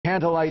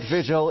candlelight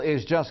vigil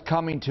is just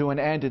coming to an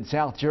end in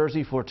South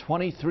Jersey for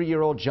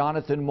 23-year-old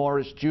Jonathan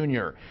Morris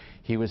Jr.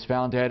 He was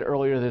found dead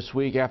earlier this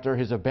week after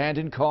his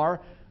abandoned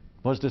car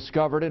was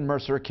discovered in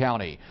Mercer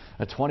County.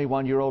 A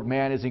 21-year-old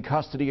man is in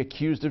custody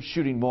accused of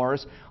shooting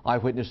Morris.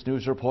 Eyewitness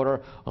News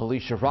reporter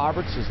Alicia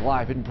Roberts is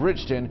live in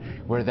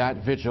Bridgeton, where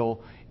that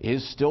vigil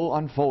is still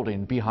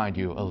unfolding. Behind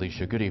you,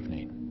 Alicia, good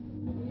evening.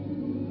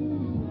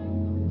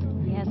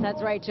 Yes,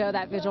 that's right, Joe.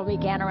 That vigil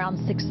began around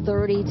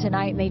 6:30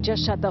 tonight, and they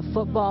just shut the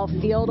football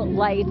field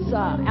lights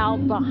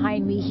out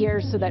behind me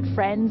here so that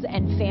friends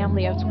and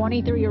family of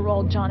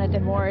 23-year-old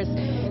Jonathan Morris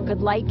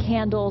could light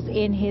candles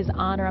in his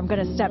honor. I'm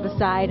going to step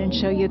aside and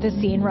show you the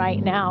scene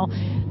right now.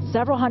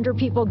 Several hundred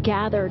people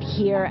gathered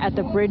here at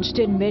the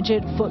Bridgeton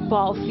Midget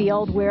football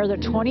field where the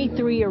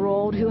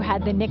 23-year-old who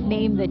had the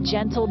nickname the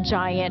Gentle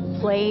Giant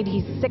played.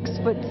 He's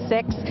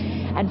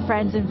 6'6", and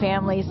friends and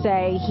family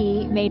say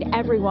he made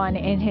everyone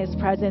in his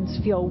presence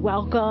feel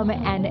welcome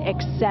and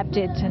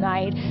accepted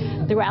tonight.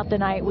 Throughout the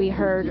night, we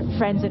heard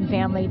friends and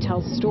family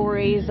tell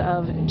stories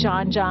of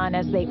John,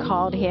 as they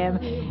called him,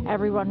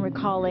 everyone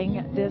recalling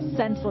the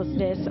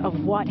senselessness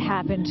of what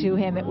happened to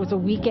him. It was a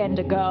weekend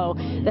ago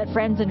that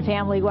friends and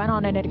family went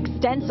on an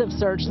extensive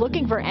search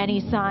looking for any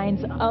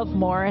signs of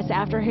Morris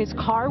after his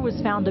car was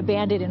found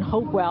abandoned in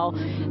Hopewell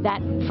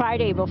that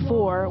Friday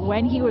before,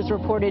 when he was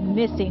reported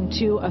missing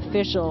to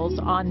officials.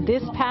 On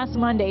this past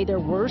Monday, their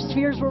worst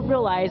fears were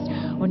realized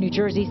when New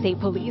Jersey State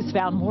Police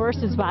found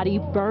Morris's body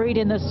buried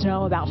in the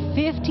snow about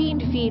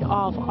 15 feet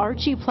off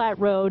Archie Platt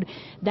Road.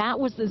 That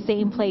was the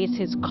same place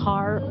his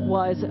car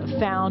was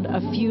found a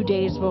few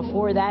days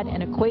before that.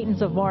 An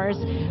acquaintance of Morris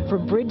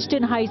from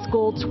Bridgeton High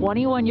School,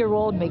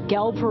 21-year-old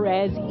Miguel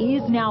Perez,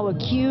 is now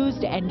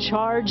accused and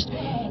charged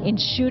in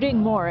shooting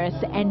Morris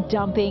and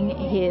dumping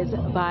his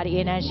body.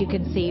 And as you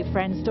can see,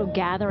 friends still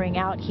gathering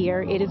out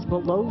here. It is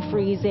below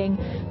freezing,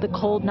 the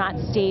cold not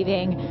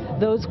staving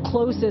those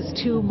closest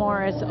to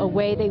Morris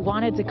away. They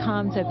wanted to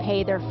come to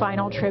pay their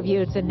final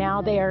tributes, and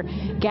now they are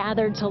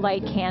gathered to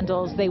light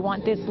candles. They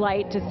want this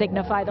light to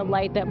signify the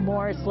light that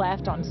Morris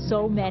left on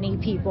so many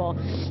people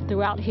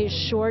throughout his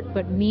short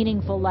but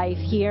meaningful life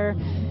here.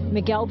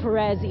 Miguel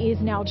Perez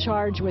is now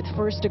charged with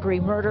first-degree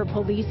murder.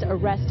 Police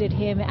arrested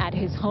him at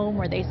his home,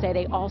 where they say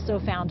they also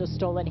found a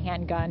stolen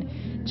handgun.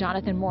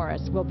 Jonathan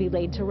Morris will be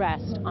laid to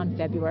rest on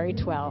February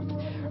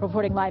 12th.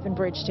 Reporting live in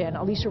Bridgeton,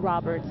 Alicia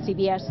Roberts,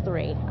 CBS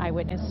 3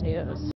 Eyewitness News.